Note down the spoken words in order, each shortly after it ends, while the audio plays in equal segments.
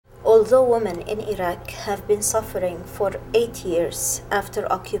Although women in Iraq have been suffering for 8 years after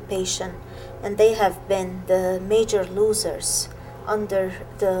occupation, and they have been the major losers under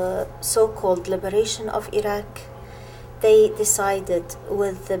the so-called liberation of Iraq, they decided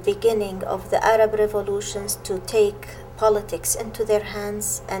with the beginning of the Arab revolutions to take politics into their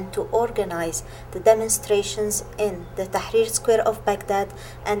hands and to organize the demonstrations in the Tahrir Square of Baghdad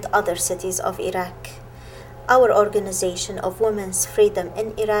and other cities of Iraq. Our Organization of Women's Freedom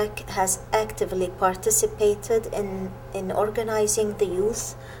in Iraq has actively participated in organizing the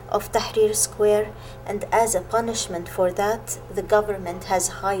youth of Tahrir Square, and as a punishment for that, the government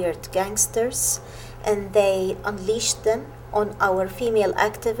has hired gangsters and they unleashed them on our female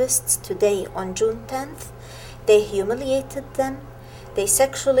activists today on June 10th. They humiliated them, they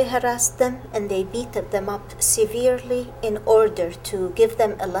sexually harassed them, and they beat them up severely in order to give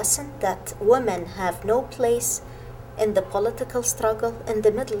them a lesson that women have no place in the political struggle in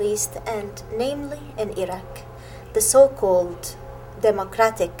the Middle East, and namely in Iraq. The so-called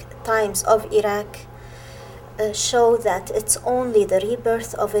democratic times of Iraq show that it's only the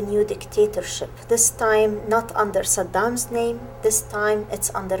rebirth of a new dictatorship. This time not under Saddam's name, this time it's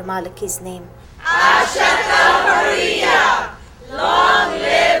under Maliki's name. Long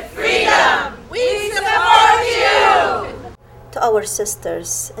live freedom! We support you! To our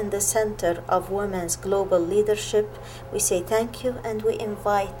sisters in the center of women's global leadership, we say thank you, and we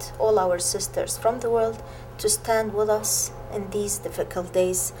invite all our sisters from the world to stand with us in these difficult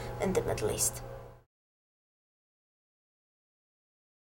days in the Middle East.